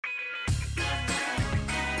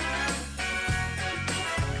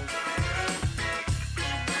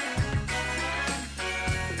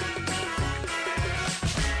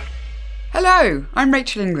Hello, I'm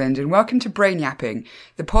Rachel England and welcome to Brain Yapping,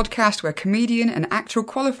 the podcast where comedian and actual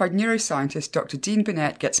qualified neuroscientist Dr. Dean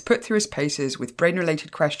Burnett gets put through his paces with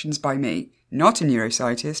brain-related questions by me, not a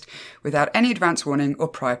neuroscientist, without any advance warning or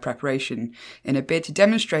prior preparation, in a bid to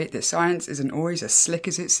demonstrate that science isn't always as slick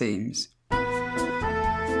as it seems.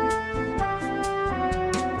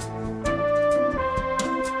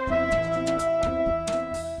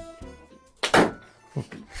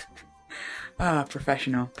 Ah,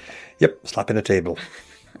 professional. Yep, slapping a table.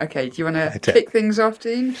 Okay, do you want to kick things off,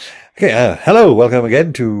 Dean? Okay, hello, welcome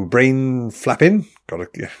again to Brain Flapping.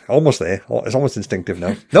 Almost there. It's almost instinctive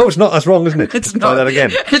now. No, it's not. That's wrong, isn't it? It's not. Try that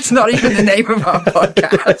again. It's not even the name of our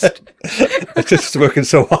podcast. It's just working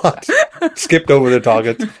so hard. Skipped over the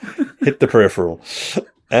target, hit the peripheral.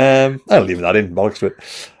 I'll leave that in, bollocks to it.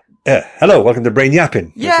 Hello, welcome to Brain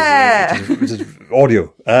Yapping. Yeah! This is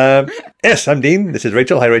audio. Yes, I'm Dean. This is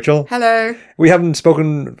Rachel. Hi, Rachel. Hello. We haven't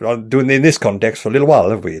spoken doing in this context for a little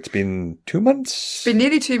while, have we? It's been 2 months? It's been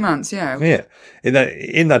nearly 2 months, yeah. Yeah.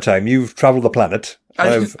 In that time, you've travelled the planet.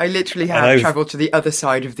 I literally have travelled to the other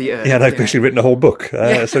side of the earth. Yeah, and I've basically written a whole book.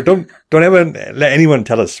 So don't ever let anyone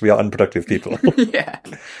tell us we are unproductive people. Yeah.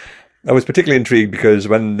 I was particularly intrigued because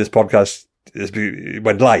when this podcast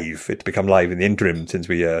went live, it's become live in the interim since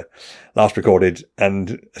we last recorded,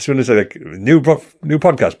 and as soon as I new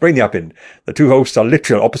podcast, Brain Yapping, the two hosts are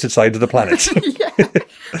literally on opposite sides of the planet. Yeah.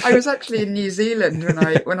 I was actually in New Zealand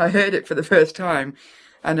when I heard it for the first time.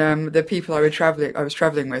 And the people I was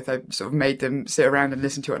travelling with, I sort of made them sit around and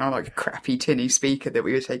listen to it on our crappy tinny speaker that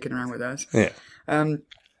we were taking around with us. Yeah.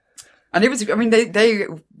 And it was, they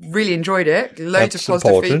really enjoyed it. Loads of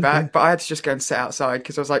positive feedback, yeah. But I had to just go and sit outside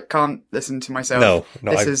because I was like, can't listen to myself.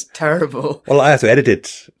 No, this is terrible. Well, I have to edit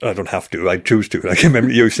it. I don't have to. I choose to. I can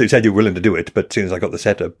remember you said you were willing to do it, but as soon as I got the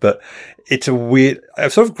setup, but it's a weird,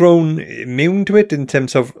 I've sort of grown immune to it in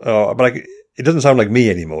terms of, it doesn't sound like me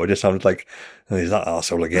anymore. It just sounds like, oh, is that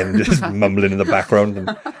arsehole again? Just mumbling in the background. And,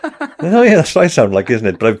 oh yeah, that's what I sound like, isn't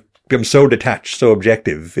it? But I've become so detached, so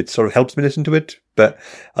objective. It sort of helps me listen to it, but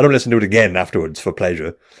I don't listen to it again afterwards for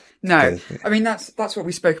pleasure. No, I mean, that's what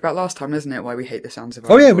we spoke about last time, isn't it? Why we hate the sounds of our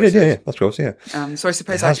voices. We did, yeah, that's gross, yeah. So I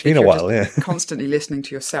suppose it has been a while, yeah. Constantly listening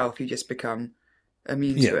to yourself, you just become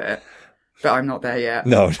immune to it. But I'm not there yet.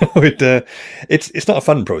 No, it's not a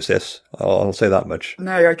fun process. I'll say that much.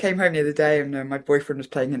 No, I came home the other day and my boyfriend was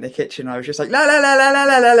playing in the kitchen. I was just like, la la la la la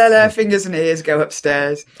la la la la, fingers and ears, go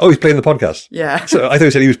upstairs. Oh, he's playing the podcast? Yeah. So I thought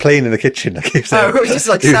you said he was playing in the kitchen. Like it was just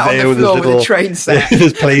like sat on the floor with a train set.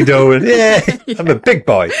 There's Play-Doh and I'm a big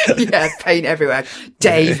boy. Yeah, paint everywhere.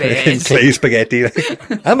 David. Clay spaghetti.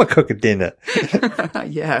 I'm a cook at dinner.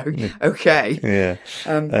 Yeah, okay. Yeah.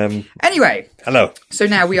 Anyway. Hello. So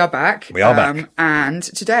now we are back. We are back. And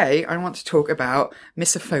today I want to talk about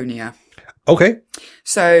misophonia. Okay.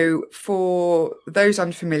 So for those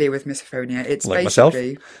unfamiliar with misophonia, it's like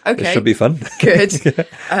basically... myself. Okay. This should be fun. Good.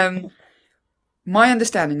 My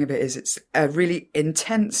understanding of it is it's a really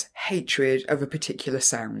intense hatred of a particular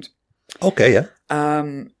sound. Okay, yeah.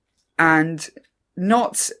 And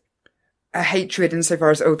not a hatred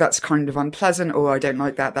insofar as, oh, that's kind of unpleasant, or I don't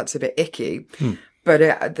like that, that's a bit icky.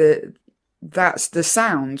 But that's the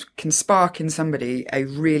sound can spark in somebody a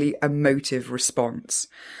really emotive response.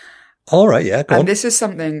 All right, yeah, go on. And this is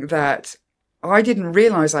something that I didn't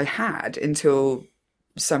realise I had until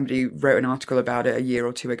somebody wrote an article about it a year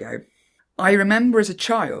or two ago. I remember as a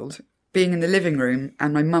child being in the living room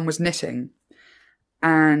and my mum was knitting,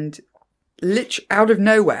 and out of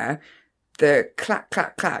nowhere, the clack,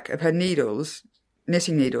 clack, clack of her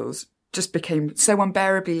knitting needles, just became so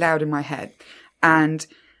unbearably loud in my head. And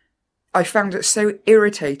I found it so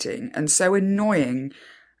irritating and so annoying.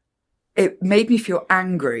 It made me feel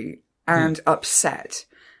angry and upset.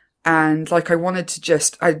 And I wanted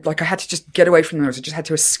to I had to just get away from the noise. I just had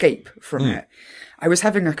to escape from it. I was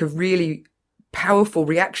having a really powerful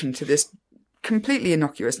reaction to this completely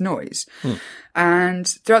innocuous noise. And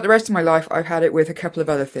throughout the rest of my life, I've had it with a couple of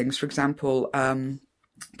other things. For example,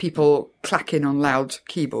 people clacking on loud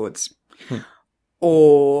keyboards.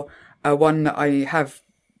 Or one that I have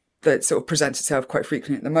that sort of presents itself quite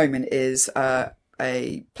frequently at the moment is a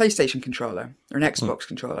PlayStation controller or an Xbox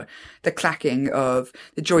controller. The clacking of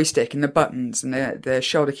the joystick and the buttons and the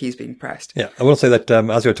shoulder keys being pressed. Yeah, I will say that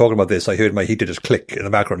as you were talking about this, I heard my heater just click in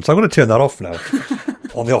the background. So I'm going to turn that off now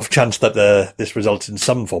on the off chance that this results in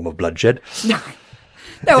some form of bloodshed.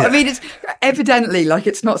 No, I mean, it's evidently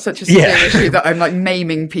it's not such a severe issue that I'm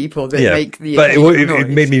maiming people that make the But it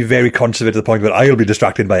made me very conscious of it to the point that I'll be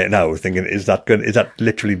distracted by it now, thinking, is that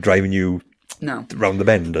literally driving you No. round the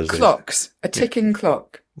bend? Clocks. A ticking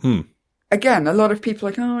clock. again, a lot of people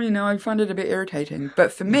are like, oh, I find it a bit irritating.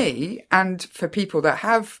 But for me, and for people that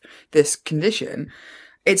have this condition,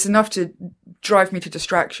 it's enough to drive me to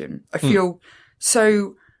distraction. I feel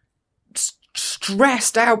so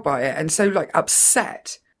stressed out by it and so like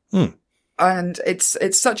upset. And it's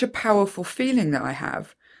such a powerful feeling that I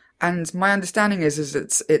have. And my understanding is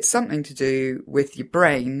it's something to do with your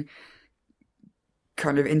brain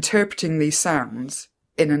kind of interpreting these sounds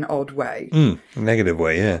in an odd way. Negative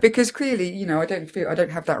way, yeah. Because clearly, I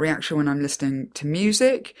don't have that reaction when I'm listening to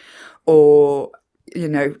music or,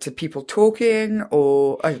 to people talking,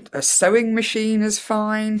 or a sewing machine is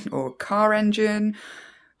fine, or a car engine.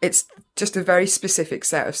 It's just a very specific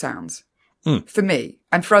set of sounds for me.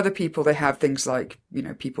 And for other people, they have things like,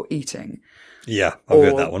 people eating. Yeah, I've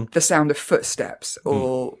heard that one. The sound of footsteps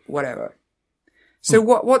or whatever. So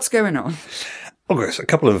what's going on? Okay, so a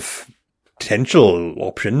couple of potential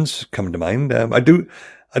options come to mind. I do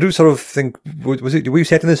sort of think, were you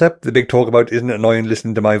setting this up? The big talk about, isn't it annoying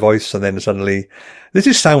listening to my voice, and then suddenly, this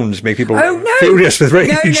just sounds make people furious with rage.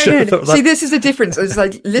 No. See, this is the difference. It's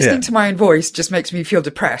like listening to my own voice just makes me feel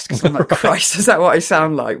depressed because I'm like, Christ, is that what I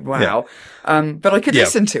sound like? Wow. Yeah. But I could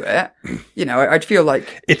listen to it. I'd feel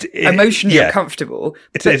like emotionally uncomfortable.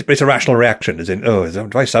 It's a rational reaction, as in, do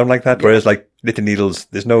I sound like that? Whereas like knitting needles,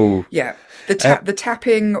 there's no... Yeah. The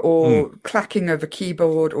tapping or clacking of a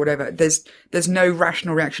keyboard or whatever, there's no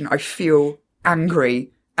rational reaction. I feel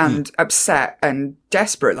angry and upset and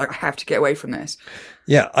desperate. Like, I have to get away from this.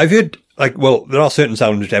 Yeah. I've heard, there are certain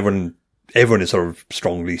sounds which everyone is sort of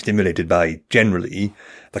strongly stimulated by generally.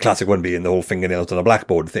 The classic one being the whole fingernails on a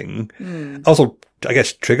blackboard thing. Also, I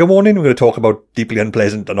guess, trigger warning. We're going to talk about deeply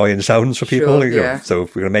unpleasant, annoying sounds for people. Sure, so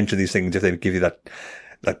if we're going to mention these things, if they give you that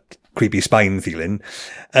creepy spine feeling.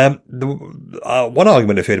 One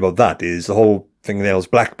argument I've heard about that is the whole fingernails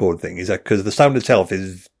blackboard thing is that because the sound itself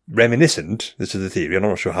is reminiscent, this is the theory, I'm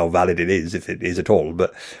not sure how valid it is, if it is at all,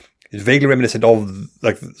 but it's vaguely reminiscent of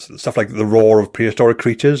like stuff like the roar of prehistoric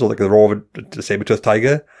creatures or like the roar of a saber-toothed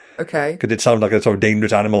tiger. Okay. Because it sounds like a sort of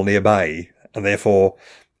dangerous animal nearby, and therefore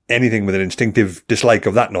anything with an instinctive dislike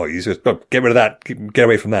of that noise, get rid of that, get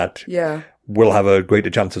away from that, will have a greater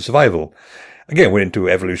chance of survival. Again, we're into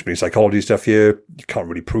evolutionary psychology stuff here. You can't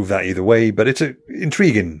really prove that either way, but it's an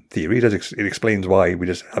intriguing theory. It explains why we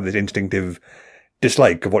just have this instinctive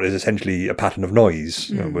dislike of what is essentially a pattern of noise,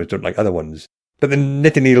 whereas don't like other ones. But the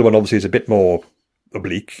knitting needle one obviously is a bit more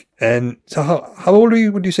oblique. And so how old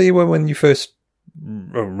would you say you were when you first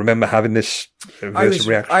remember having this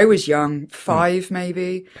reaction? I was young, 5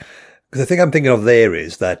 maybe. Because the thing I'm thinking of there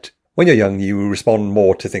is that when you're young, you respond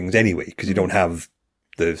more to things anyway, because you don't have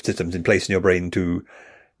the systems in place in your brain to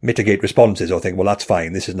mitigate responses or think, well, that's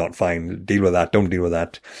fine, this is not fine, deal with that, don't deal with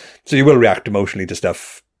that. So you will react emotionally to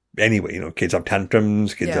stuff anyway. Kids have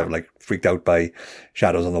tantrums, kids are like freaked out by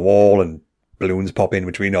shadows on the wall and balloons pop in,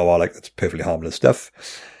 which we know are like, that's perfectly harmless stuff.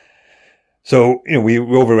 So, we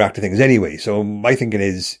overreact to things anyway. So my thinking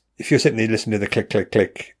is, if you're sitting there listening to the click, click,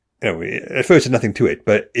 click, at first there's nothing to it,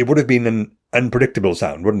 but it would have been an unpredictable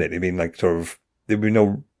sound, wouldn't it? I mean, like sort of, there would be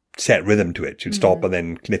no set rhythm to it. You'd stop and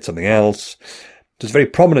then knit something else. It's a very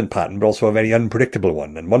prominent pattern, but also a very unpredictable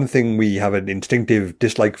one. And one thing we have an instinctive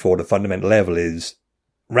dislike for at a fundamental level is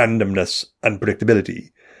randomness,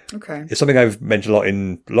 unpredictability. Okay. It's something I've mentioned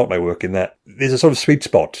a lot of my work, in that there's a sort of sweet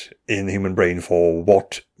spot in the human brain for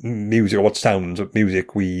what music or what sounds of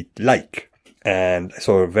music we like. And I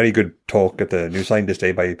saw a very good talk at the New Scientist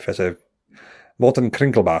Day by Professor Morten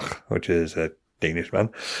Krinkelbach, which is a Danish man.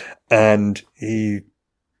 And he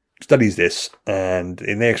studies this, and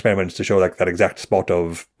in their experiments to show like that exact spot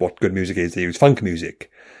of what good music is, they use funk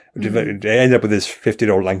music, which they ended up with this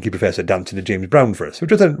 50-year-old lanky professor dancing to James Brown for us,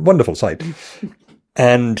 which was a wonderful sight.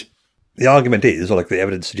 And the argument is, or like the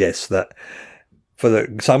evidence suggests, that for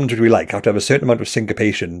the sounds which we like, have to have a certain amount of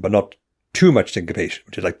syncopation, but not too much syncopation,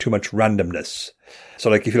 which is like too much randomness.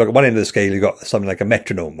 So like if you look at one end of the scale, you've got something like a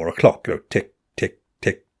metronome or a clock, tick, tick,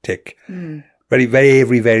 tick, tick. Very, very,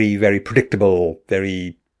 very, very predictable,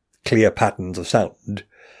 very clear patterns of sound.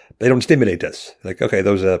 They don't stimulate us. Like, okay,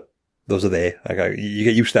 those are there. Like, you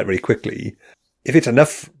get used to that very quickly. If it's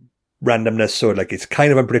enough randomness, so like it's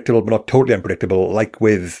kind of unpredictable, but not totally unpredictable, like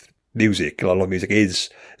with music, a lot of music there's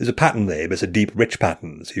a pattern there, but it's a deep, rich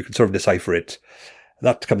pattern. So you can sort of decipher it.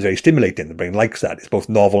 That becomes very stimulating. The brain likes that. It's both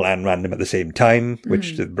novel and random at the same time,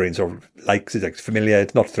 which the brain sort of likes. It's like familiar.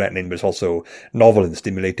 It's not threatening, but it's also novel and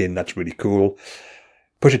stimulating. That's really cool.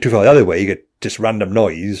 Push it too far the other way, you get just random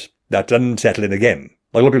noise that's unsettling again.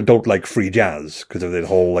 Like, a lot of people don't like free jazz because of the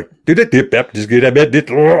whole like just get a bit.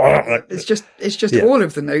 It's just all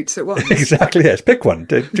of the notes at once. Exactly. Yes, pick one.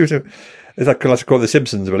 It's that classic quote of The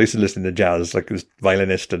Simpsons where Lisa's listening to jazz, like this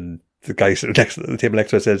violinist, and the guy sitting next to the table next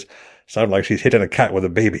to her says, "Sound like she's hitting a cat with a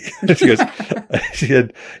baby." She goes, she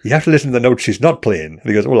said, "You have to listen to the notes she's not playing." And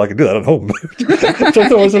he goes, "Well, I can do that at home." So I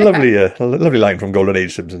thought it was a lovely line from Golden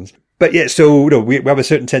Age Simpsons. But yeah, so we have a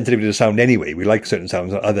certain sensitivity to sound anyway. We like certain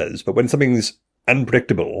sounds or others. But when something's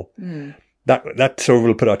unpredictable, that sort of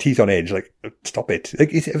will put our teeth on edge. Like, stop it.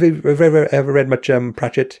 Like, have you ever read much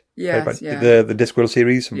Pratchett? Yes, The Discworld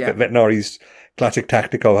series? Vetinari's classic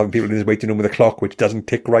tactic of having people in his waiting room with a clock which doesn't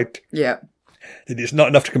tick right. Yeah. It's not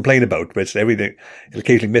enough to complain about, but it's everything. It'll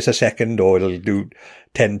occasionally miss a second, or it'll do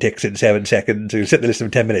 10 ticks in 7 seconds. You'll sit there listening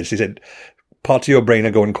for 10 minutes. He said, parts of your brain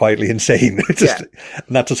are going quietly insane. And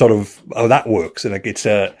that's a sort of how that works. And like, it's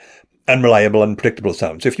a unreliable, unpredictable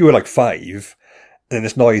sound. So if you were like 5, and then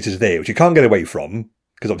this noise is there, which you can't get away from,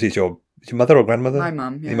 because obviously it's your mother or grandmother? My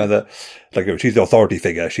mum, yeah. Your mother. Like, she's the authority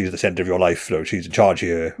figure. She's the centre of your life. So she's in charge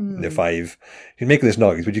here. They're 5. She's making this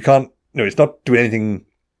noise, but you can't, it's not doing anything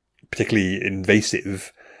particularly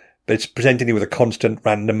invasive, but it's presenting you with a constant,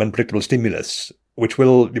 random, unpredictable stimulus, which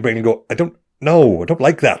your brain will go, I don't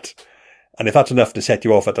like that. And if that's enough to set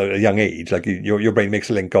you off at a young age, like your brain makes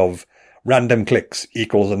a link of random clicks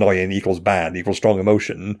equals annoying, equals bad, equals strong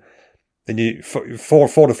emotion, then 4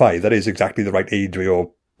 to 5, that is exactly the right age where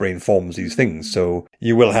your brain forms these things. So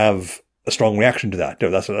you will have a strong reaction to that.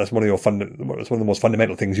 That's one of the most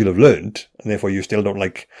fundamental things you'll have learned, and therefore you still don't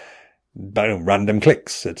like random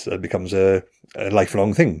clicks. It becomes a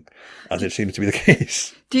lifelong thing, as it seems to be the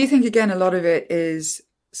case. Do you think, again, a lot of it is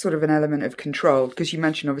sort of an element of control? Because you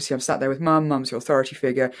mentioned, obviously, I'm sat there with mum's the authority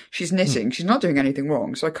figure. She's knitting. She's not doing anything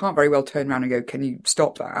wrong. So I can't very well turn around and go, can you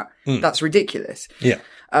stop that? That's ridiculous. Yeah.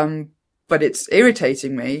 But it's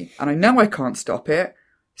irritating me, and I know I can't stop it,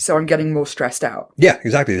 so I'm getting more stressed out. Yeah,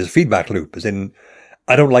 exactly. There's a feedback loop, as in,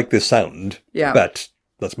 I don't like this sound, but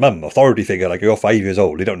that's mum, authority figure. Like, you're 5 years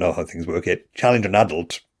old, you don't know how things work yet. Challenge an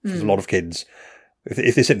adult. There's a lot of kids,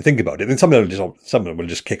 if they sit and think about it, then some of them will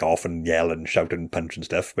just kick off and yell and shout and punch and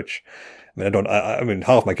stuff, which, I mean,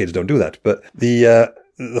 half my kids don't do that. But the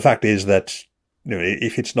fact is that,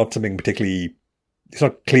 if it's not something particularly, it's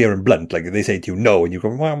not clear and blunt, like they say to you no, and you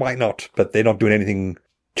go, well, why not? But they're not doing anything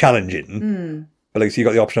challenging. But like, so you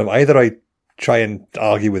got the option of either I try and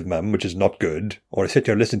argue with mum, which is not good, or I sit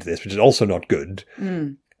here and listen to this, which is also not good.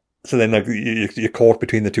 So then like, you're caught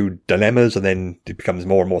between the two dilemmas, and then it becomes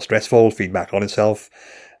more and more stressful, feedback on itself,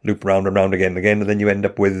 loop round and round again and again, and then you end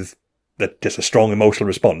up with just a strong emotional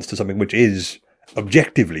response to something which is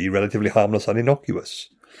objectively relatively harmless and innocuous.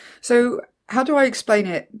 So how do I explain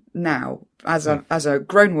it now? As a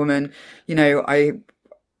grown woman, I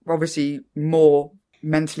obviously more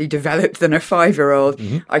mentally developed than a 5-year-old.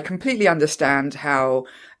 I completely understand how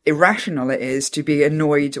irrational it is to be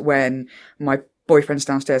annoyed when my boyfriend's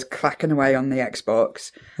downstairs clacking away on the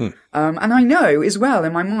Xbox. And I know as well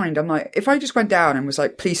in my mind, I'm like, if I just went down and was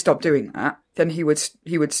like, please stop doing that, then he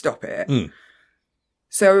would stop it.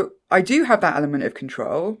 So I do have that element of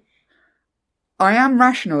control. I am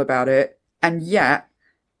rational about it, and yet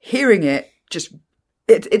hearing it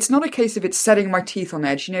it's not a case of it's setting my teeth on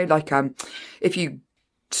edge, like if you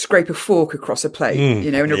scrape a fork across a plate,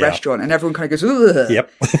 in a restaurant, and everyone kind of goes, ugh.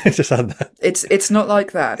 Yep. Just had that. It's not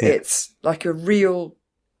like that. Yeah. It's like a real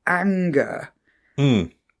anger.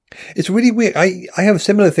 It's really weird. I have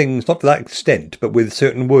similar things, not to that extent, but with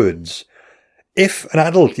certain words. If an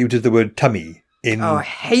adult uses the word tummy Oh, I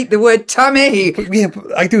hate the word tummy. Yeah,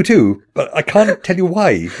 I do too, but I can't tell you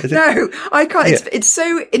why. No, I can't. Yeah. It's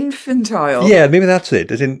so infantile. Yeah, maybe that's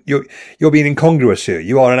it. As in, you're being incongruous here.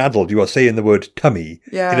 You are an adult. You are saying the word tummy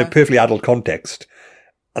in a perfectly adult context.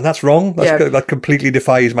 And that's wrong. That completely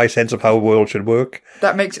defies my sense of how a world should work.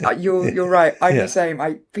 That makes, you're right. I'm the same.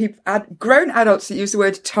 Grown adults that use the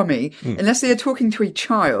word tummy, unless they are talking to a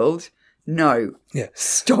child, no. Yeah.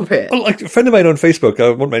 Stop it. Well, like a friend of mine on Facebook,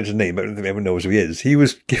 I won't mention his name, but everyone knows who he is. He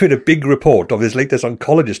was given a big report of his latest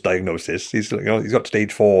oncologist diagnosis. He's he's got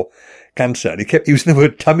stage 4 cancer, and he kept using the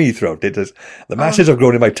word tummy throughout it. As the masses have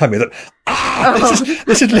grown in my tummy.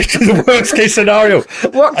 This is literally the worst case scenario.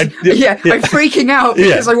 What? I'm freaking out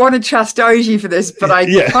because I want to chastise you for this, but I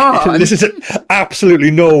can't. This is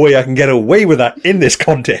absolutely no way I can get away with that in this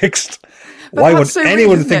context. But why would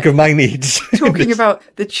anyone think of my needs? Talking about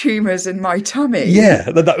the tumours in my tummy. Yeah,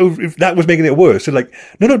 that was making it worse. So like,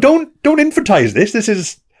 no, don't infantize this. This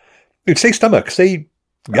is, say stomach, say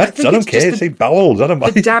guts, I don't care. Say bowels, I don't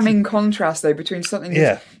mind. The damning contrast, though, between something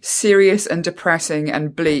that's serious and depressing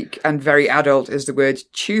and bleak and very adult is the word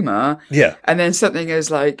tumour. Yeah. And then something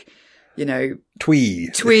as like,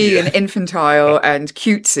 twee and infantile and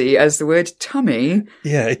cutesy as the word tummy.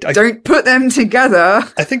 Yeah. Don't put them together.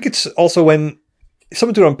 I think it's also when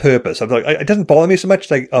someone's doing it on purpose. I'm like, it doesn't bother me so much.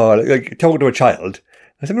 Like talking to a child.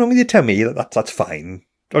 There's something wrong with your tummy. That's fine.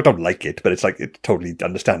 I don't like it, but it's totally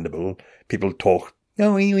understandable. People talk,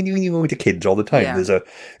 to kids all the time. Yeah. There's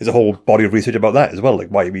a whole body of research about that as well. Like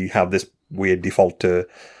why we have this weird default to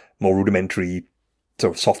more rudimentary,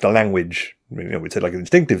 sort of softer language. We'd say like an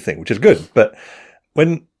instinctive thing, which is good. But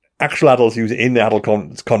when actual adults use it in the adult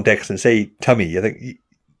context and say tummy, I think,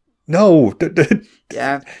 no,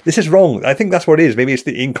 yeah, this is wrong. I think that's what it is. Maybe it's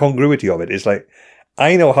the incongruity of it. It's like,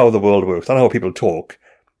 I know how the world works. I know how people talk.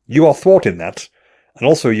 You are thwarting that. And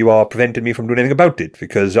also you are preventing me from doing anything about it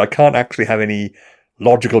because I can't actually have any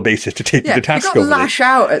logical basis to take you to task over it. You can't lash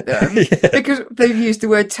out at them because they've used the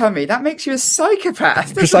word tummy. That makes you a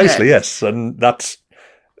psychopath, Precisely, it? Yes. And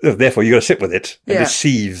therefore you got to sit with it and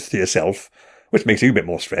deceive yourself, which makes you a bit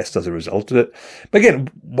more stressed as a result of it. But again,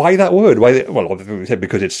 why that word? Well, we said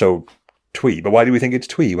because it's so twee, but why do we think it's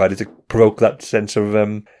twee? Why does it provoke that sense of,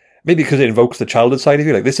 maybe because it invokes the childhood side of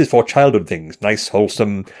you. Like, this is for childhood things. Nice,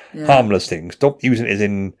 wholesome, harmless things. Stop using it as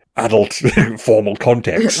in adult, formal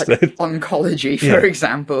context. Like oncology, for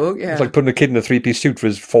example. Yeah. It's like putting a kid in a three-piece suit for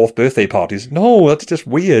his 4th birthday parties. No, that's just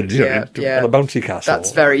weird. On a bouncy castle.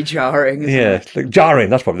 That's very jarring, isn't it? Like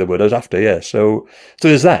jarring. That's probably the word I was after, yeah. So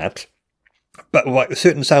there's that. But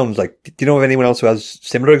certain sounds, like, do you know of anyone else who has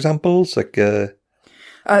similar examples? Like,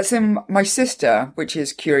 so my sister, which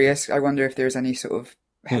is curious, I wonder if there's any sort of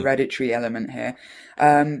hereditary element here.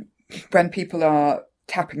 When people are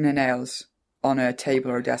tapping their nails on a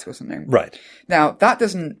table or a desk or something. Right. Now, that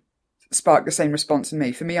doesn't spark the same response in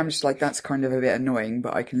me. For me, I'm just like, that's kind of a bit annoying,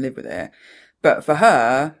 but I can live with it. But for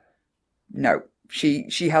her, no.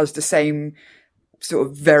 She has the same sort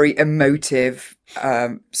of very emotive,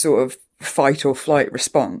 sort of fight or flight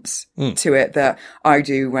response to it that I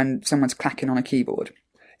do when someone's clacking on a keyboard.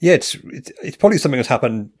 Yeah, it's probably something that's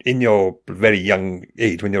happened in your very young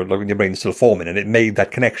age when your brain's still forming, and it made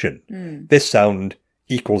that connection. This sound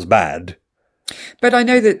equals bad. But I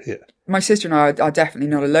know that my sister and I are definitely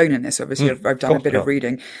not alone in this. Obviously, I've done a bit of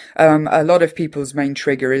reading. A lot of people's main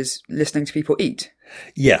trigger is listening to people eat.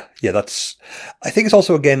 Yeah, I think it's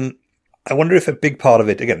also, again, I wonder if a big part of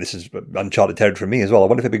it, again, this is uncharted territory for me as well. I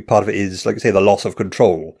wonder if a big part of it is, like I say, the loss of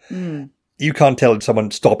control. You can't tell someone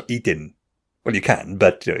stop eating. Well, you can,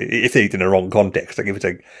 but if they eat in a wrong context, like if it's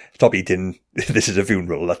like, stop eating, this is a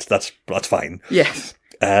funeral, that's fine. Yes.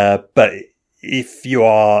 But if you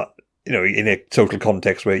are, in a social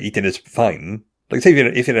context where eating is fine, like say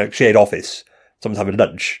if you're in a shared office, someone's having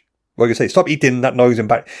lunch, well, you say, stop eating, that noise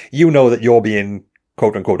impact. You know that you're being,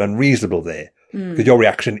 quote unquote, unreasonable there because your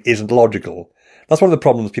reaction isn't logical. That's one of the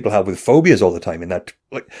problems people have with phobias all the time, in that,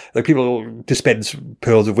 like people dispense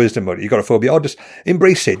pearls of wisdom. Or you got a phobia, just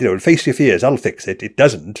embrace it, face your fears, that'll fix it. It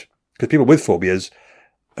doesn't, because people with phobias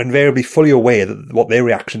are invariably fully aware that what their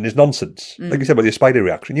reaction is nonsense. Like you said about your spider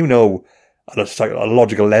reaction, at a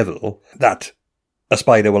logical level that a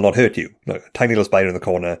spider will not hurt you. A tiny little spider in the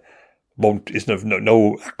corner is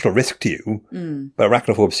no actual risk to you, but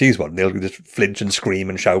arachnophobe sees one, they'll just flinch and scream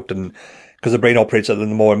and shout, and because the brain operates at the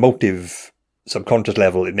more emotive subconscious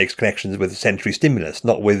level, it makes connections with sensory stimulus,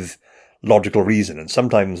 not with logical reason. And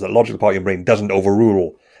sometimes the logical part of your brain doesn't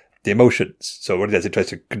overrule the emotions. So what it does, it tries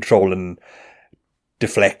to control and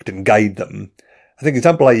deflect and guide them. I think the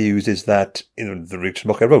example I use is that, in the recent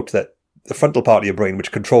book I wrote, that the frontal part of your brain,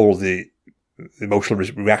 which controls the emotional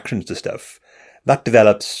reactions to stuff, that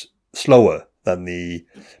develops slower than the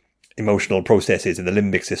emotional processes in the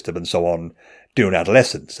limbic system and so on during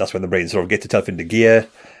adolescence. That's when the brain sort of gets itself into gear,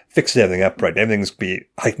 fixes everything up, right? Everything's be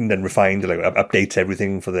heightened and refined, like updates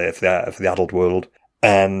everything for the adult world.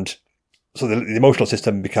 And so the emotional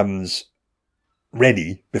system becomes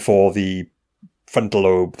ready before the frontal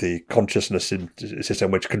lobe, the consciousness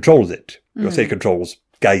system, which controls it. I say controls,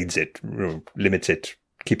 guides it, limits it,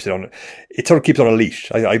 keeps it on. It sort of keeps on a leash.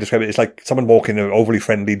 I describe it, it's like someone walking an overly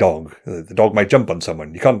friendly dog. The dog might jump on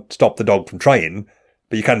someone. You can't stop the dog from trying,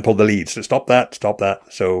 but you can pull the lead. So stop that.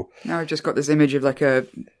 So now I've just got this image of like a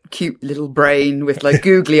cute little brain with like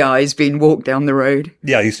googly eyes being walked down the road.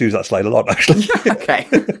 Yeah, I used to use that slide a lot, actually. Okay.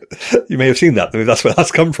 You may have seen that. I mean, that's where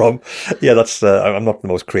that's come from. Yeah, that's, I'm not the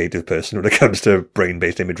most creative person when it comes to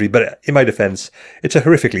brain-based imagery, but in my defense, it's a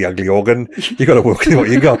horrifically ugly organ. You got to work with what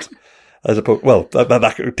you got. As opposed, well, take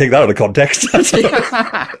that out of context.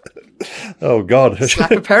 Oh, God.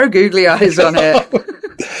 Slap a pair of googly eyes on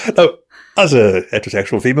it. Now, as a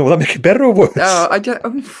heterosexual female, will that make it better or worse? Oh, I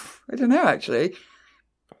don't know, actually.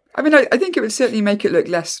 I mean, I think it would certainly make it look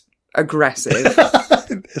less aggressive.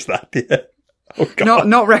 Is that, yeah. Oh, God.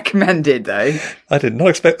 Not recommended, though. I did not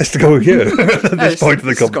expect this to go here at this point of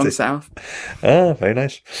the It's gone competition. south. Ah, very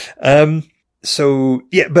nice. So,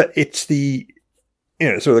 yeah, but it's the,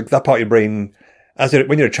 so like that part of your brain,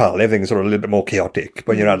 when you're a child, everything's sort of a little bit more chaotic.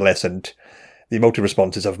 When you're an adolescent, the emotive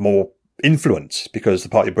responses have more influence because the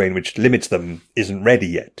part of your brain which limits them isn't ready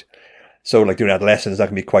yet. So like during adolescence, that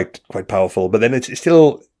can be quite powerful. But then it's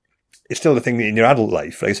still the thing in your adult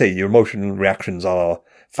life. Like I say, your emotional reactions are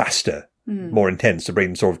faster, more intense. The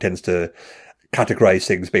brain sort of tends to categorize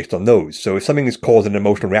things based on those. So if something is causing an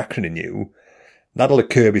emotional reaction in you, that'll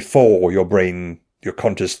occur before your brain, your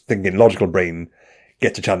conscious thinking, logical brain,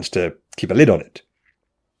 gets a chance to keep a lid on it.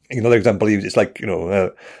 Another example is like,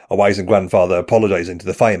 a wizened grandfather apologizing to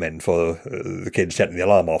the firemen for the kids setting the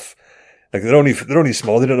alarm off. Like they're only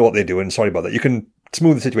small, they don't know what they're doing, sorry about that. You can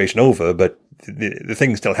smooth the situation over, but the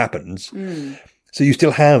thing still happens. So you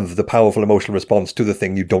still have the powerful emotional response to the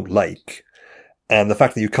thing you don't like. And the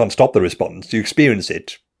fact that you can't stop the response, you experience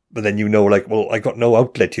it, but then like, well, I got no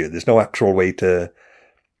outlet here. There's no actual way to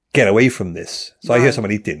get away from this. So I hear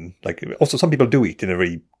someone eating, like, also some people do eat in a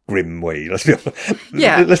very grim way. Let's be honest.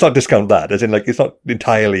 Yeah. Let's not discount that. As in, like, it's not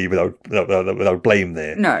entirely without blame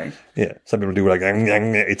there. No. Yeah. Some people do like,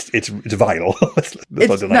 it's vile.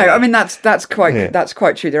 I mean, that's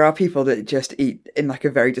quite true. There are people that just eat in like a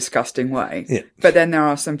very disgusting way. Yeah. But then there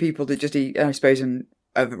are some people that just eat, I suppose, in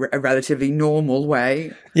a relatively normal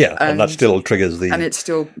way. Yeah, and that still triggers the... And it's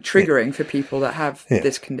still triggering for people that have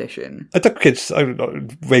this condition. I took kids, I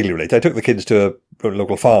vaguely relate, I took the kids to a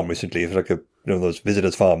local farm recently. It was like those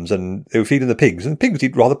visitors' farms, and they were feeding the pigs, and pigs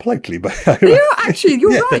eat rather politely. But actually,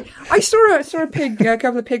 you're right. I saw a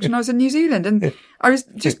couple of pigs when I was in New Zealand, and I was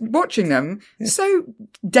just watching them, so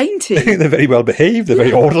dainty. They're very well behaved, they're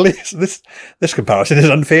very orderly. So this comparison is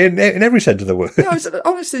unfair in every sense of the word. Yeah, I was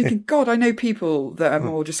honestly thinking, God, I know people that are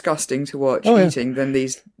more disgusting to watch eating than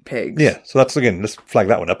these pigs. Yeah, so that's, again, let's flag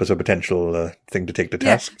that one up as a potential thing to take to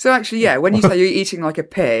task. So actually, when you say you're eating like a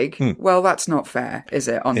pig, well, that's not fair, is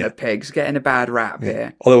it, on the pigs? Getting a bad rap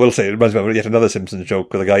here. Although I will say, it reminds me of yet another Simpsons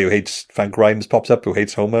joke where the guy who hates Frank Grimes pops up, who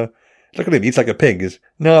hates Homer. Look at him, he eats like a pig.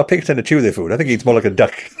 No, pigs tend to chew their food. I think he eats more like a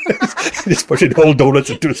duck. He's pushing whole donuts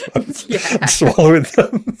into his mouth and swallowing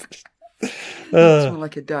them. It's more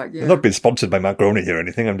like a duck, yeah. I've not been sponsored by Matt Groening or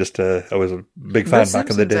anything. I'm just, I was a big fan back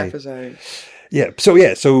in the day. Episode.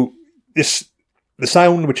 So the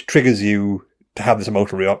sound which triggers you to have this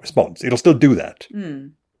emotional response, it'll still do that.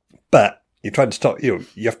 But you try to stop, you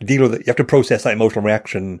have to deal with it, you have to process that emotional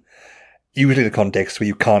reaction, usually in a context where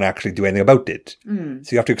you can't actually do anything about it.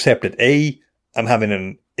 So you have to accept it. A, I'm having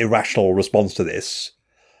an irrational response to this.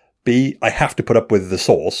 B, I have to put up with the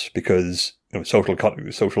source because social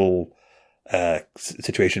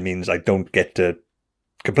situation means I don't get to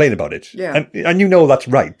complain about it. Yeah. And that's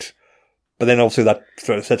right. But then also that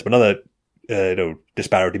sets up another,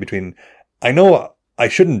 disparity between, I know I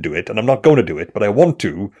shouldn't do it and I'm not going to do it, but I want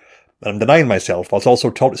to, and I'm denying myself. I was also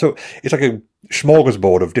told, so it's like a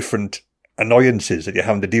smorgasbord of different annoyances that you're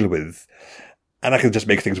having to deal with. And that can just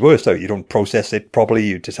make things worse. So you don't process it properly.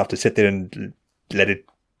 You just have to sit there and let it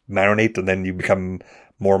marinate, and then you become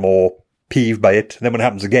more and more peeved by it. And then when it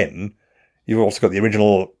happens again, you've also got the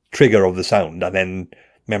original trigger of the sound, and then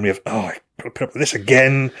memory of, I got to put up with this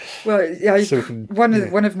again. Well,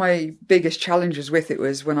 one of my biggest challenges with it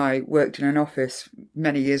was when I worked in an office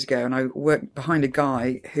many years ago, and I worked behind a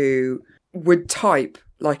guy who would type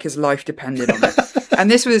like his life depended on it. And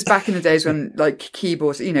this was back in the days when, like,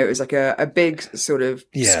 keyboards, it was like a big sort of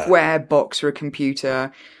square box for a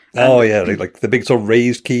computer. Like the big sort of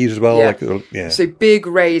raised keys as well. So big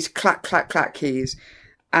raised clack, clack, clack keys.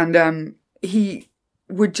 And he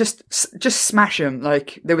would just smash them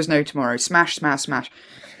like there was no tomorrow. Smash, smash, smash.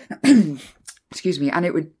 Excuse me. And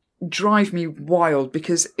it would drive me wild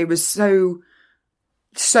because it was so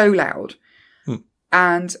loud.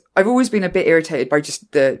 And I've always been a bit irritated by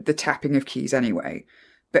just the tapping of keys anyway.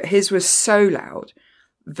 But his was so loud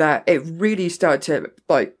that it really started to,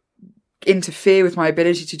 like, interfere with my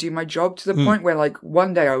ability to do my job, to the point where, like,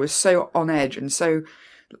 one day I was so on edge and so,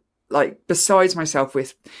 like, besides myself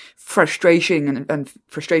with frustration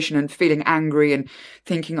and feeling angry and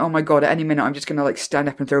thinking, oh my God, at any minute I'm just going to, like, stand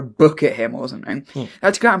up and throw a book at him or something. I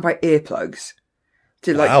had to go out and buy earplugs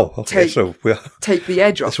to, like, take the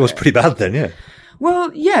edge off. This was pretty bad then, yeah.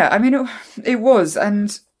 Well, yeah, I mean, it was.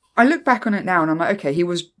 And I look back on it now and I'm like, okay, he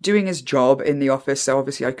was doing his job in the office, so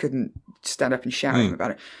obviously I couldn't stand up and shout at him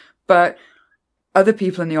about it. But other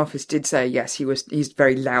people in the office did say, yes, he's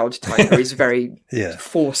very loud typer. He's a very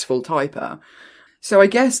forceful typer. So I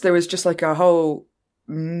guess there was just like a whole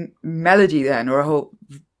melody then, or a whole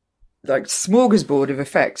like smorgasbord of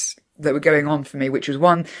effects that were going on for me, which was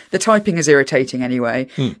one, the typing is irritating anyway.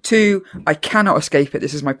 Two, I cannot escape it.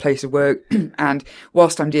 This is my place of work. And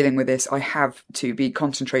whilst I'm dealing with this, I have to be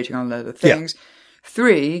concentrating on other things. Yeah.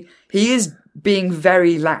 Three, he is being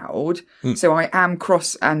very loud. So I am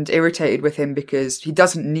cross and irritated with him because he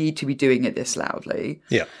doesn't need to be doing it this loudly.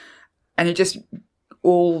 Yeah. And it just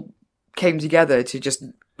all came together to just...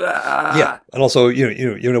 Yeah. And also, you're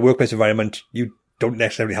in a workplace environment, you don't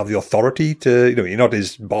necessarily have the authority to, you're not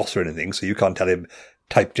his boss or anything, so you can't tell him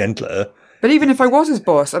type gentler. But even if I was his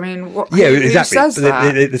boss, I mean, what? Yeah, who exactly. says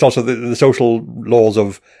that? It's also the social laws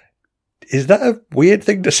of, is that a weird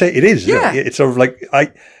thing to say? It is. Yeah. It's sort of like,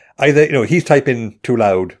 either, he's typing too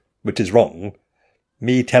loud, which is wrong.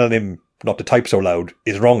 Me telling him not to type so loud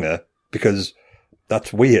is wronger because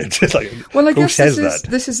that's weird. It's like, well, I who guess says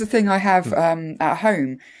this is the thing I have at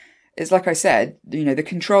home. It's like I said, the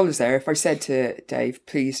controller's there. If I said to Dave,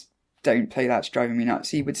 please don't play that, it's driving me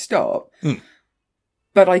nuts, he would stop.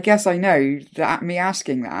 But I guess I know that me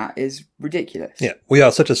asking that is ridiculous. Yeah, we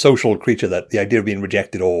are such a social creature that the idea of being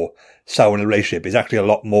rejected or sour in a relationship is actually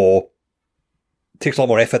takes a lot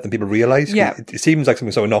more effort than people realise. Yeah. It seems like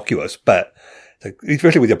something so innocuous, but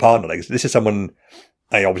especially with your partner, like this is someone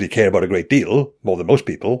I obviously care about a great deal, more than most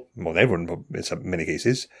people, more than everyone in many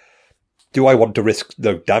cases. Do I want to risk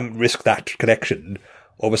that connection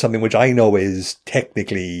over something which I know is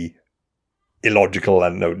technically illogical?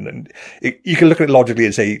 And you can look at it logically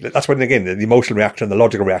and say, that's when, again, the emotional reaction and the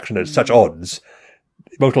logical reaction are such odds.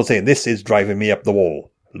 Emotional saying, this is driving me up the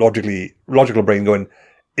wall. Logical brain going,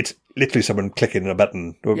 it's literally someone clicking a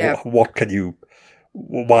button. Yeah.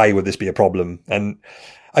 Why would this be a problem? And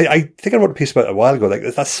I think I wrote a piece about it a while ago. Like,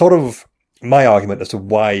 that's sort of my argument as to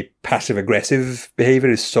why passive-aggressive behaviour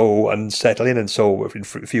is so unsettling and so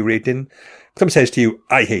infuriating. Someone says to you,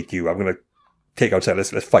 I hate you, I'm going to take outside, let's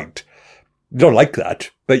fight. You don't like that,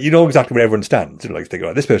 but you know exactly where everyone stands. Like, think,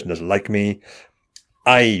 this person doesn't like me.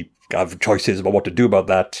 I have choices about what to do about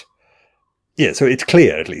that. Yeah, so it's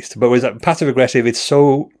clear at least. But with that passive-aggressive, it's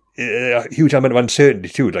so a huge element of uncertainty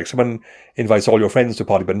too. Like, someone invites all your friends to a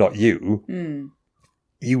party, but not you.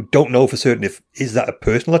 You don't know for certain is that a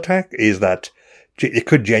personal attack? Is that, it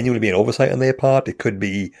could genuinely be an oversight on their part. It could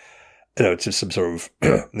be, it's just some sort of,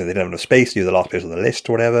 they don't have enough space, you're the last person on the list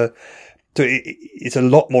or whatever. So it's a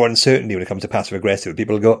lot more uncertainty when it comes to passive aggressive.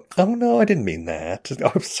 People go, oh no, I didn't mean that.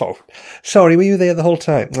 Oh, I'm so sorry, were you there the whole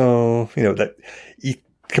time? Oh, that it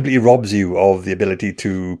completely robs you of the ability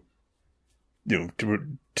to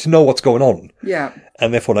know what's going on. Yeah.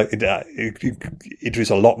 And therefore, it introduces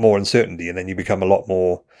a lot more uncertainty, and then you become a lot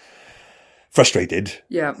more frustrated.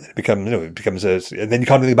 Yeah. It becomes, and then you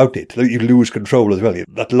can't do anything about it. You lose control as well.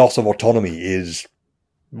 That loss of autonomy is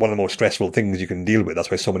one of the most stressful things you can deal with. That's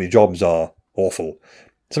why so many jobs are awful.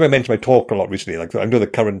 Something I mentioned in my talk a lot recently. Like, I'm doing the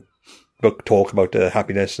current book talk about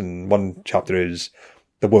happiness, and one chapter is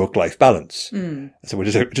the work-life balance. So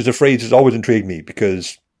which is a phrase that's always intrigued me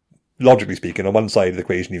because, logically speaking, on one side of the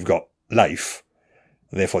equation you've got life,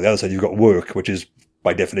 and therefore on the other side you've got work, which is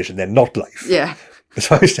by definition then not life. Yeah.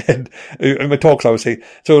 So I said in my talks, I would say,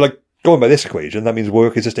 so like going by this equation, that means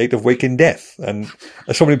work is a state of waking death. And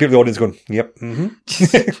there's so many people in the audience going, yep,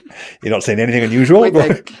 You're not saying anything unusual.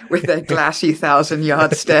 With their glassy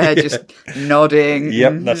 1,000-yard stare, just nodding.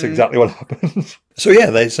 Yep, that's exactly what happens. So yeah,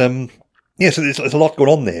 there's so there's a lot going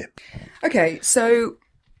on there. Okay, so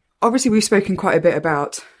obviously we've spoken quite a bit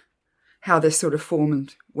about how this sort of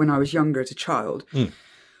formed when I was younger as a child.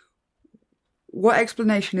 What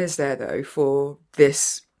explanation is there, though, for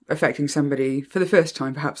this affecting somebody for the first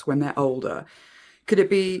time, perhaps when they're older? Could it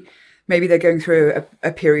be maybe they're going through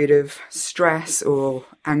a period of stress or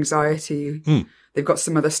anxiety? They've got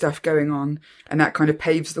some other stuff going on, and that kind of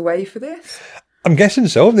paves the way for this? I I'm guessing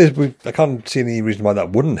so. I can't see any reason why that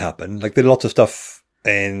wouldn't happen. Like, there's lots of stuff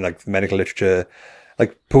in like medical literature,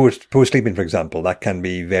 like poor sleeping, for example. That can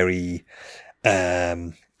be very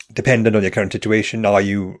dependent on your current situation. Are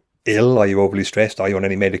you ill? Are you overly stressed? Are you on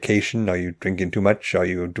any medication? Are you drinking too much? Are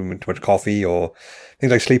you doing too much coffee? Or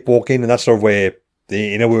things like sleepwalking, and that's sort of where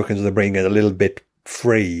the inner workings of the brain get a little bit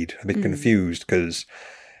frayed, a bit confused, because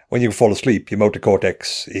when you fall asleep, your motor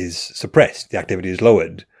cortex is suppressed, the activity is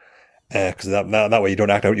lowered, because that way you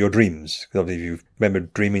don't act out your dreams. Because obviously, if you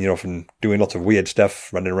remember dreaming, you're often doing lots of weird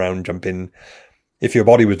stuff, running around, jumping. If your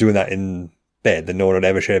body was doing that in bed, then no one would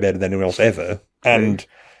ever share a bed with anyone else ever. And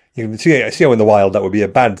you can see how in the wild that would be a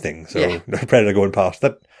bad thing. So a predator going past,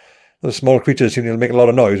 that those small creatures seem to make a lot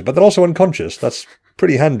of noise, but they're also unconscious. That's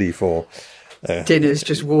pretty handy for dinner's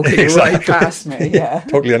just walking right past me. Yeah,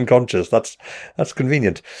 totally unconscious. That's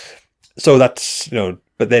convenient. So that's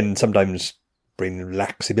but then sometimes brain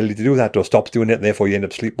lacks the ability to do that or stops doing it, and therefore you end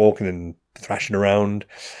up sleepwalking and thrashing around.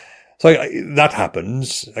 So that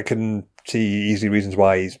happens. I can see easily reasons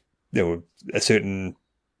why, a certain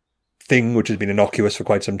thing which has been innocuous for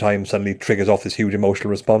quite some time suddenly triggers off this huge emotional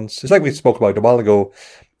response. It's like we spoke about a while ago,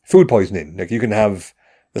 food poisoning. Like, you can have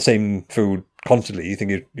the same food constantly. You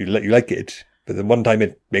think you like it, but then one time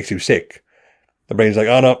it makes you sick. The brain's like,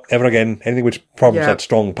 oh no, never again. Anything which prompts that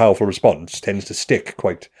strong, powerful response tends to stick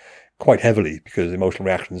quite heavily, because emotional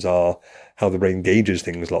reactions are how the brain gauges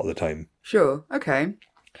things a lot of the time. Sure. Okay.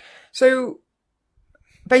 So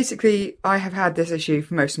basically, I have had this issue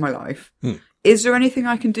for most of my life. Is there anything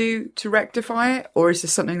I can do to rectify it? Or is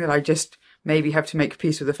this something that I just maybe have to make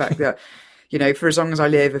peace with the fact that, for as long as I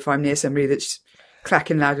live, if I'm near somebody that's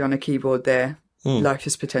clacking loudly on a keyboard, their life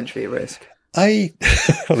is potentially at risk?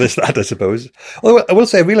 There's that, I suppose. Although I will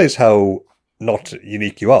say, I realise how not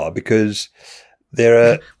unique you are, because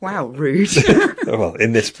there are... Wow, rude. Well,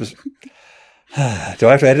 in this... Do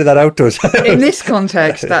I have to edit that out? Or in this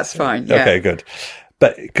context, that's fine. Yeah. Okay, good.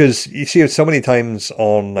 But because you see it so many times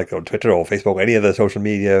on Twitter or Facebook or any other social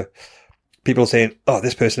media, people saying, oh,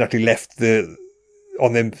 this person actually left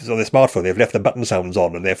on their smartphone, they've left the button sounds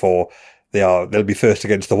on, and therefore they'll be first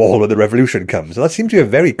against the wall when the revolution comes. And that seems to be a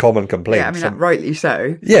very common complaint. Yeah, I mean, rightly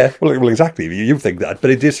so. Yeah, well, exactly. You think that, but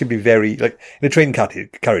it does seem to be very, like, in a train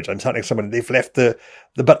carriage, I'm sat next to someone, they've left the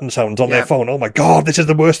button sounds on their phone. Oh my God, this is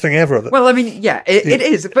the worst thing ever. Well, I mean, yeah, it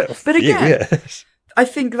is. But again, yes. I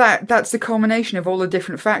think that's the culmination of all the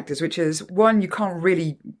different factors, which is, one, you can't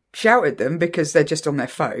really shout at them because they're just on their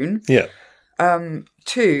phone. Yeah.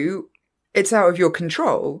 Two, it's out of your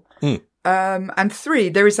control. And three,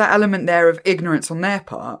 there is that element there of ignorance on their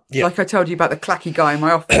part. Yeah. Like I told you about the clacky guy in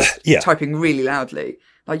my office typing really loudly.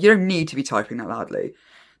 Like, you don't need to be typing that loudly.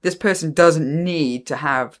 This person doesn't need to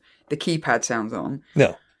have the keypad sounds on.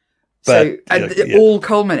 No. But it all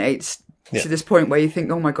culminates to this point where you think,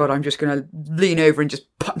 oh my God, I'm just going to lean over and just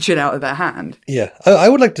punch it out of their hand. Yeah. I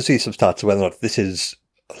would like to see some stats of whether or not this is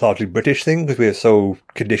a largely British thing, because we're so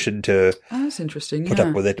conditioned to that's interesting. Put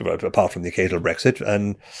up with it, apart from the occasional Brexit.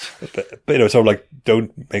 And but so like,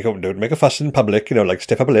 don't make a fuss in public, like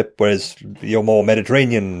stiff upper lip. Whereas your more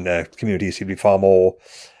Mediterranean communities seem to be far more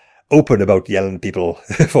open about yelling at people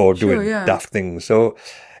for doing daft things. So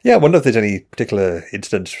yeah, I wonder if there's any particular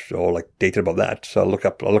instance or like data about that. So I'll look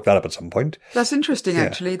that up at some point. That's interesting,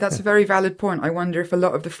 actually. That's a very valid point. I wonder if a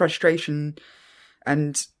lot of the frustration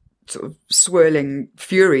and sort of swirling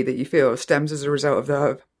fury that you feel stems as a result of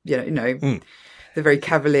the, the very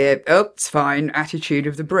cavalier, oh, it's fine attitude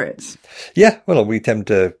of the Brits. Yeah, well, we tend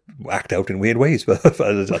to act out in weird ways, as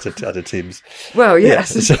it seems. Well,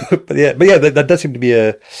 yes. Yeah, that does seem to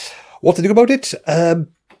be what to do about it. I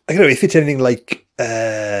don't know if it's anything like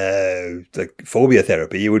phobia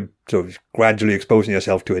therapy, you would sort of gradually exposing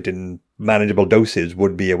yourself to it in manageable doses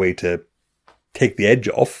would be a way to take the edge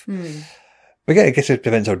off. But yeah, I guess it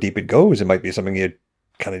depends how deep it goes. It might be something you're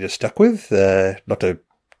kind of just stuck with, not to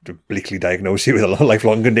bleakly diagnose you with a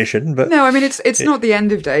lifelong condition. But no, I mean, it's not the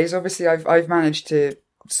end of days. Obviously, I've managed to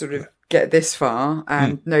sort of get this far,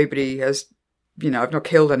 and nobody has, I've not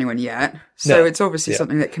killed anyone yet. So it's obviously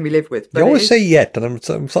something that can be lived with. But you always say yet, and I'm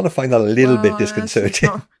starting to find that a little bit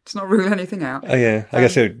disconcerting. It's not ruling anything out. Oh yeah, I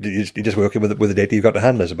guess you're just working with the data you've got to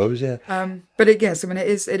hand, I suppose. Yeah. But it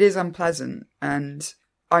is unpleasant, and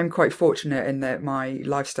I'm quite fortunate in that my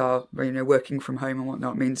lifestyle, working from home and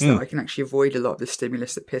whatnot, means that I can actually avoid a lot of the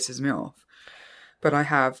stimulus that pisses me off. But I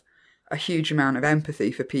have a huge amount of empathy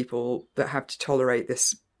for people that have to tolerate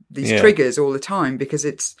these triggers all the time, because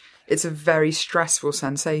it's a very stressful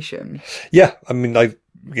sensation. Yeah, I mean,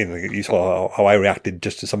 you saw how I reacted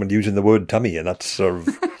just to someone using the word tummy, and that's sort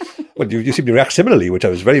of... Well, you seem to react similarly, which I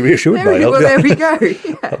was very reassured by. There we go.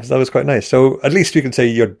 Yeah. That was quite nice. So at least we can say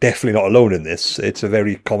you're definitely not alone in this. It's a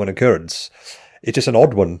very common occurrence. It's just an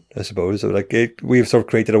odd one, I suppose. So we've sort of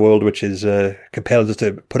created a world which is compels us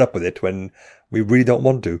to put up with it when we really don't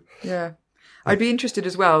want to. Yeah. I'd be interested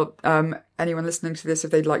as well, anyone listening to this, if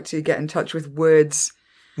they'd like to get in touch with words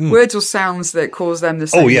or sounds that cause them the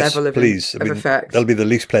same level of effect. That'll be the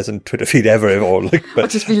least pleasant Twitter feed ever. I'll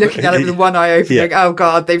just be looking at it with one eye open, like, oh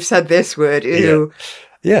God, they've said this word. Ew.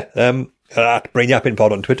 Yeah. At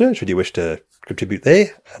BrainYappingPod on Twitter, should you wish to contribute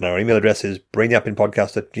there. And our email address is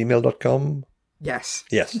brainyappingpodcast@gmail.com. Yes.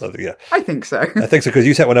 Yes. I think so. I think so, because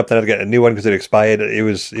you set one up, then I had to get a new one because it expired. It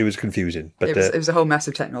was confusing. But it was a whole mess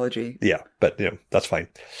of technology. Yeah, but that's fine.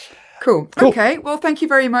 Cool. Okay. Well, thank you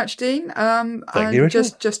very much, Dean. Thank you, Rachel.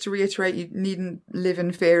 Just to reiterate, you needn't live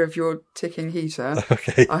in fear of your ticking heater.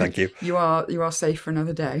 Okay, thank you. You are safe for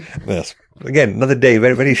another day. Yes. Again, another day,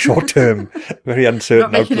 very, very short term, very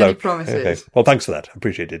uncertain. Not making outlook. any promises. Okay. Well, thanks for that. I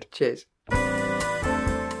appreciate it. Cheers.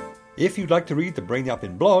 If you'd like to read the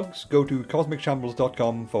Brainyapping blogs, go to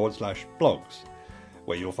cosmicshambles.com/blogs,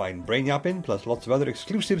 where you'll find Brainyapping plus lots of other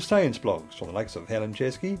exclusive science blogs from the likes of Helen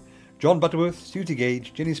Chesky, John Butterworth, Susie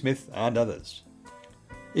Gage, Ginny Smith, and others.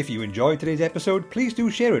 If you enjoyed today's episode, please do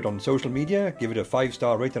share it on social media, give it a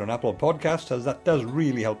 5-star rating on Apple Podcasts, as that does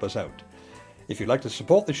really help us out. If you'd like to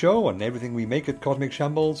support the show and everything we make at Cosmic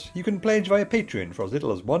Shambles, you can pledge via Patreon for as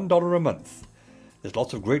little as $1 a month. There's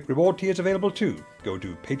lots of great reward tiers available too. Go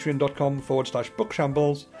to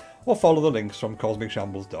patreon.com/bookshambles or follow the links from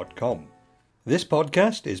cosmicshambles.com. This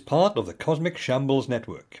podcast is part of the Cosmic Shambles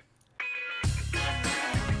Network.